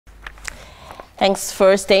Thanks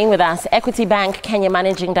for staying with us. Equity Bank Kenya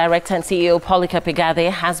Managing Director and CEO Polycarp Igathe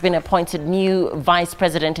has been appointed new Vice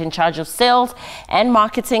President in charge of sales and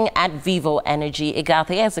marketing at Vivo Energy.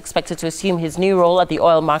 Igathe is expected to assume his new role at the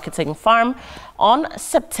oil marketing firm on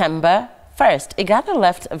September 1st. Igathe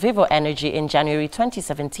left Vivo Energy in January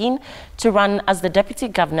 2017 to run as the Deputy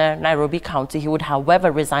Governor, Nairobi County. He would,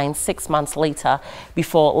 however, resign 6 months later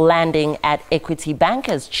before landing at Equity Bank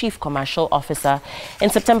as Chief Commercial Officer. In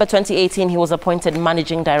September 2018, he was appointed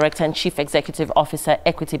Managing Director and Chief Executive Officer,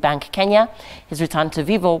 Equity Bank Kenya. His return to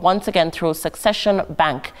Vivo once again throws Succession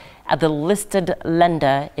Bank at the listed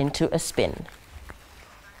lender into a spin.